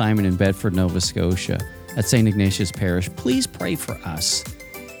new assignment in Bedford, Nova Scotia at St. Ignatius Parish. Please pray for us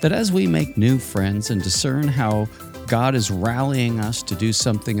that as we make new friends and discern how God is rallying us to do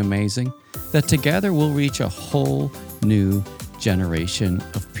something amazing, that together we'll reach a whole new generation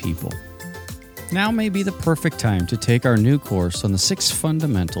of people. Now may be the perfect time to take our new course on the 6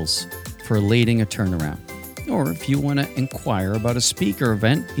 fundamentals for leading a turnaround. Or if you want to inquire about a speaker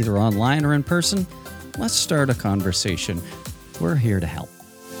event, either online or in person, let's start a conversation. We're here to help.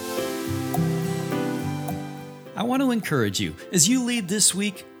 I want to encourage you, as you lead this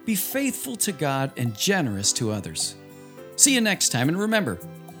week, be faithful to God and generous to others. See you next time, and remember,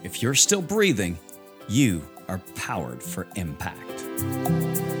 if you're still breathing, you are powered for impact.